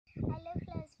I love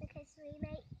Lourdes because we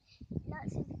make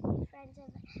lots of new friends.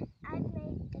 I've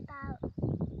made about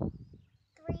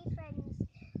 3 friends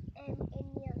in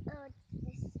Lourdes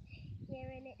this year,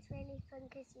 and it's really fun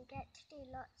because you get to do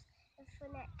lots of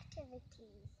fun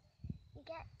activities. You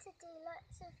get to do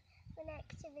lots of fun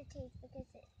activities because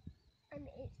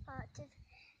it's part of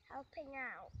helping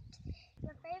out.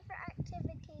 My favourite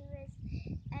activity was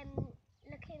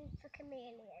looking for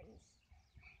chameleons,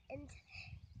 and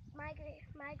my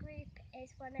group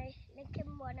is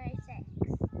Lincoln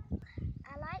 106.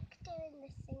 I like doing the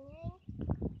singing,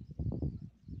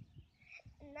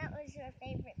 and that was my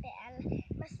favourite bit.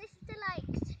 My sister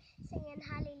liked singing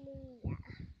Hallelujah.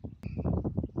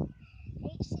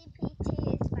 HCPT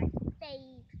is my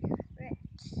favourite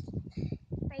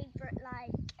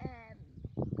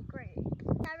group.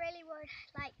 I really would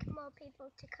like more people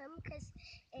to come because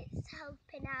it's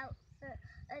helping out for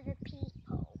other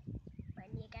people when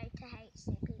you go to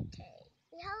HCPT.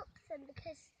 We help them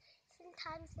because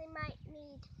sometimes they might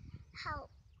need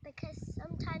help, because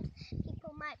sometimes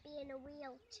people might be in a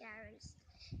wheelchair and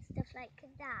stuff like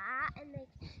that, and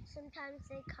sometimes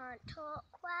they can't talk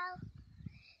well,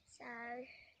 so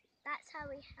that's how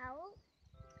we help.